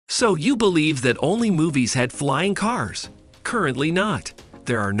So you believe that only movies had flying cars? Currently not.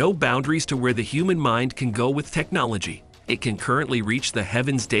 There are no boundaries to where the human mind can go with technology. It can currently reach the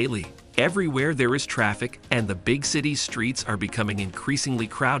heavens daily. Everywhere there is traffic, and the big city's streets are becoming increasingly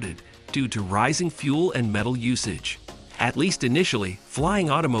crowded due to rising fuel and metal usage. At least initially, flying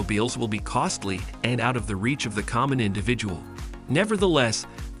automobiles will be costly and out of the reach of the common individual. Nevertheless,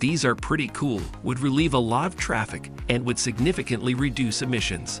 these are pretty cool, would relieve a lot of traffic, and would significantly reduce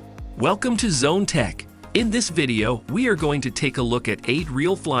emissions. Welcome to Zone Tech. In this video, we are going to take a look at 8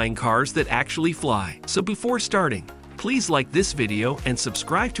 real flying cars that actually fly. So before starting, please like this video and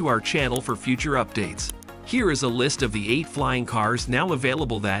subscribe to our channel for future updates. Here is a list of the 8 flying cars now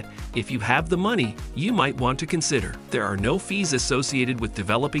available that, if you have the money, you might want to consider. There are no fees associated with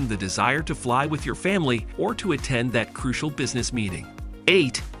developing the desire to fly with your family or to attend that crucial business meeting.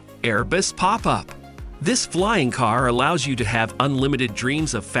 8. Airbus Pop-Up. This flying car allows you to have unlimited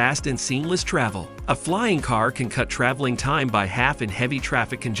dreams of fast and seamless travel. A flying car can cut traveling time by half in heavy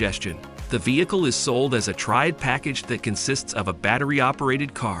traffic congestion. The vehicle is sold as a triad package that consists of a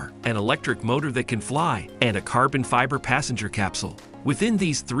battery-operated car, an electric motor that can fly, and a carbon fiber passenger capsule. Within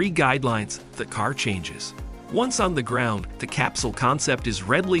these 3 guidelines, the car changes. Once on the ground, the capsule concept is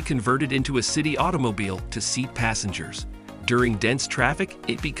readily converted into a city automobile to seat passengers. During dense traffic,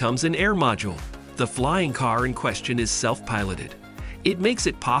 it becomes an air module. The flying car in question is self-piloted. It makes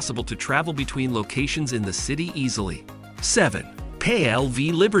it possible to travel between locations in the city easily. 7.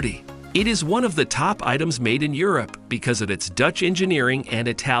 PAL-V Liberty. It is one of the top items made in Europe because of its Dutch engineering and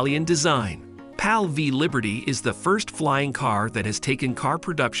Italian design. PAL-V Liberty is the first flying car that has taken car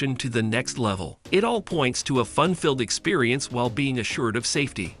production to the next level. It all points to a fun-filled experience while being assured of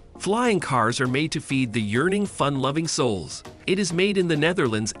safety. Flying cars are made to feed the yearning, fun-loving souls. It is made in the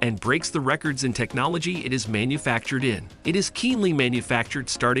Netherlands and breaks the records in technology it is manufactured in. It is keenly manufactured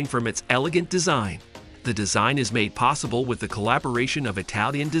starting from its elegant design. The design is made possible with the collaboration of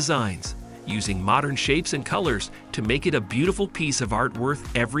Italian designs, using modern shapes and colors to make it a beautiful piece of art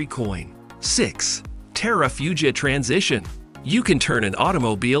worth every coin. 6. Terrafugia Transition. You can turn an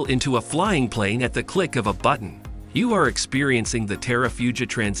automobile into a flying plane at the click of a button. You are experiencing the Terrafugia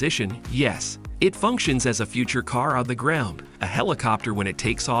Transition, yes. It functions as a future car on the ground, a helicopter when it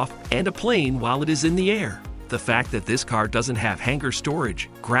takes off, and a plane while it is in the air. The fact that this car doesn't have hangar storage,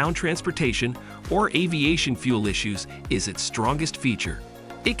 ground transportation, or aviation fuel issues is its strongest feature.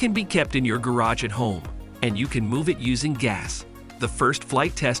 It can be kept in your garage at home, and you can move it using gas. The first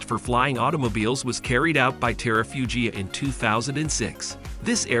flight test for flying automobiles was carried out by Terrafugia in 2006.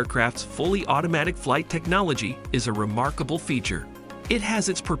 This aircraft's fully automatic flight technology is a remarkable feature. It has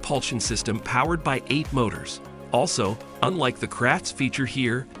its propulsion system powered by 8 motors. Also, unlike the Craft's feature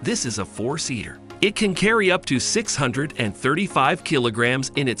here, this is a 4-seater. It can carry up to 635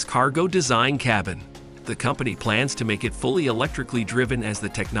 kilograms in its cargo design cabin. The company plans to make it fully electrically driven as the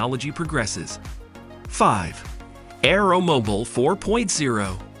technology progresses. 5. Aeromobile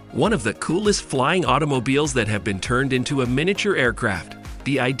 4.0. One of the coolest flying automobiles that have been turned into a miniature aircraft.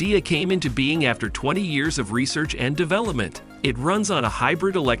 The idea came into being after 20 years of research and development. It runs on a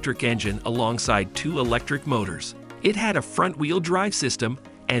hybrid electric engine alongside 2 electric motors. It had a front-wheel drive system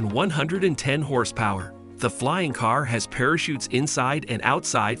and 110 horsepower. The flying car has parachutes inside and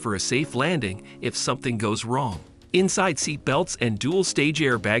outside for a safe landing if something goes wrong. Inside seat belts and dual-stage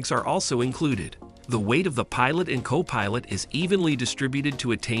airbags are also included. The weight of the pilot and co-pilot is evenly distributed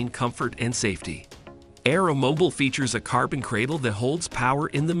to attain comfort and safety. Aeromobile features a carbon cradle that holds power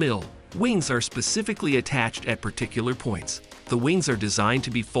in the middle. Wings are specifically attached at particular points. The wings are designed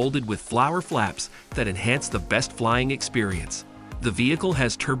to be folded with flower flaps that enhance the best flying experience. The vehicle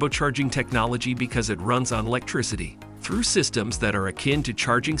has turbocharging technology because it runs on electricity. Through systems that are akin to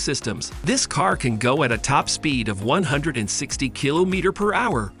charging systems, this car can go at a top speed of 160 km per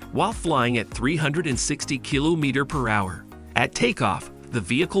hour while flying at 360 km per hour. At takeoff, the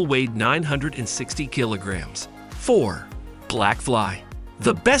vehicle weighed 960 kilograms. 4. Blackfly.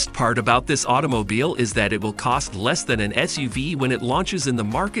 The best part about this automobile is that it will cost less than an SUV when it launches in the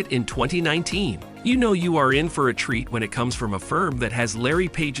market in 2019. You know you are in for a treat when it comes from a firm that has Larry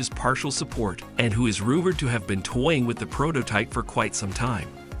Page's partial support and who is rumored to have been toying with the prototype for quite some time.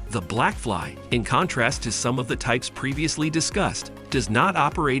 The Blackfly, in contrast to some of the types previously discussed, does not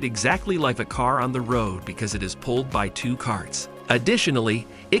operate exactly like a car on the road because it is pulled by 2 carts. Additionally,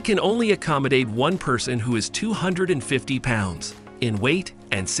 it can only accommodate 1 person who is 250 pounds in weight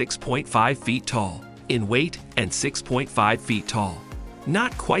and 6.5 feet tall.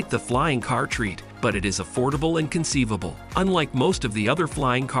 Not quite the flying car treat, but it is affordable and conceivable. Unlike most of the other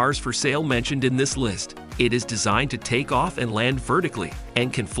flying cars for sale mentioned in this list, It is designed to take off and land vertically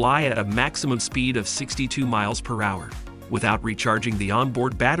and can fly at a maximum speed of 62 miles per hour. Without recharging the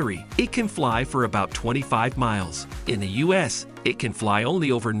onboard battery, it can fly for about 25 miles. In the US, it can fly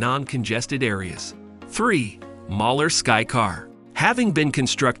only over non-congested areas. 3. Mahler Sky Car. Having been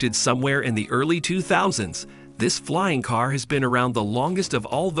constructed somewhere in the early 2000s, this flying car has been around the longest of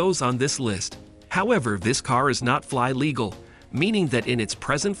all those on this list. However, this car is not fly legal, meaning that in its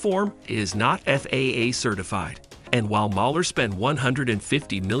present form, it is not FAA certified. And while Mahler spent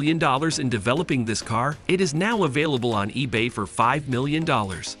 $150 million in developing this car, it is now available on eBay for $5 million.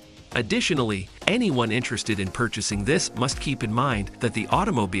 Additionally, anyone interested in purchasing this must keep in mind that the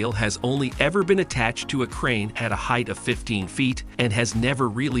automobile has only ever been attached to a crane at a height of 15 feet and has never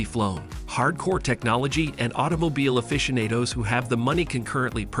really flown. Hardcore technology and automobile aficionados who have the money can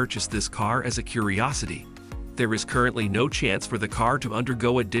currently purchase this car as a curiosity. There is currently no chance for the car to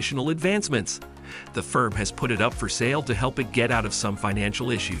undergo additional advancements. The firm has put it up for sale to help it get out of some financial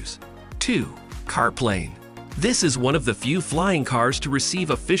issues. 2. Carplane. This is one of the few flying cars to receive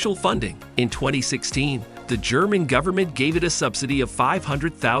official funding. In 2016, the German government gave it a subsidy of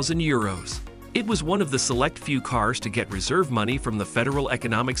 500,000 euros. It was one of the select few cars to get reserve money from the Federal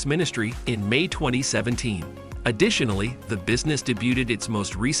Economics Ministry in May 2017. Additionally, the business debuted its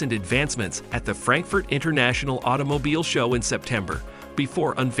most recent advancements at the Frankfurt International Automobile Show in September,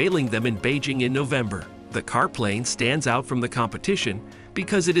 before unveiling them in Beijing in November. The Carplane stands out from the competition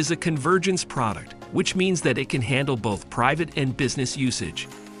because it is a convergence product, which means that it can handle both private and business usage.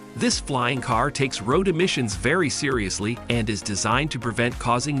 This flying car takes road emissions very seriously and is designed to prevent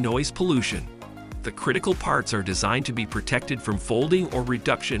causing noise pollution. The critical parts are designed to be protected from folding or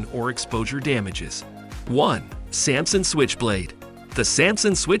reduction or exposure damages. 1. Samson Switchblade. The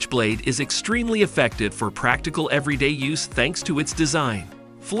Samson Switchblade is extremely effective for practical everyday use thanks to its design.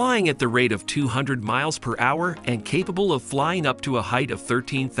 Flying at the rate of 200 miles per hour and capable of flying up to a height of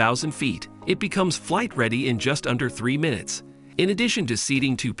 13,000 feet, it becomes flight-ready in just under 3 minutes. In addition to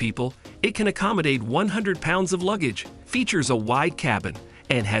seating 2 people, it can accommodate 100 pounds of luggage, features a wide cabin,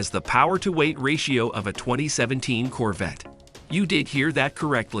 and has the power-to-weight ratio of a 2017 Corvette. You did hear that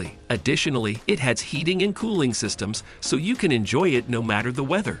correctly. Additionally, it has heating and cooling systems, so you can enjoy it no matter the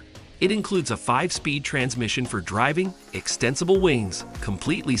weather. It includes a 5-speed transmission for driving, extensible wings,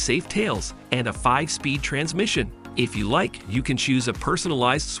 completely safe tails, and a 5-speed transmission. If you like, you can choose a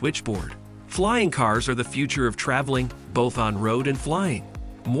personalized switchboard. Flying cars are the future of traveling, both on road and flying.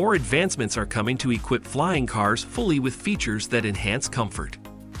 More advancements are coming to equip flying cars fully with features that enhance comfort.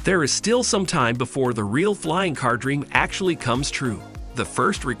 There is still some time before the real flying car dream actually comes true. The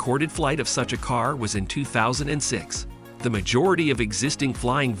first recorded flight of such a car was in 2006. The majority of existing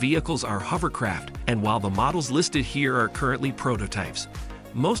flying vehicles are hovercraft, and while the models listed here are currently prototypes,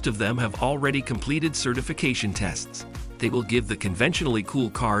 most of them have already completed certification tests. They will give the conventionally cool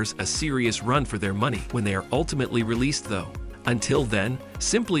cars a serious run for their money when they are ultimately released though. Until then,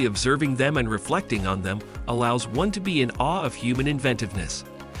 simply observing them and reflecting on them allows one to be in awe of human inventiveness.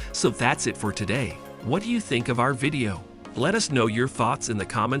 So that's it for today. What do you think of our video? Let us know your thoughts in the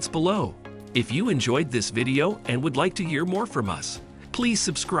comments below. If you enjoyed this video and would like to hear more from us, please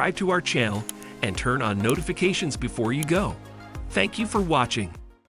subscribe to our channel and turn on notifications before you go. Thank you for watching.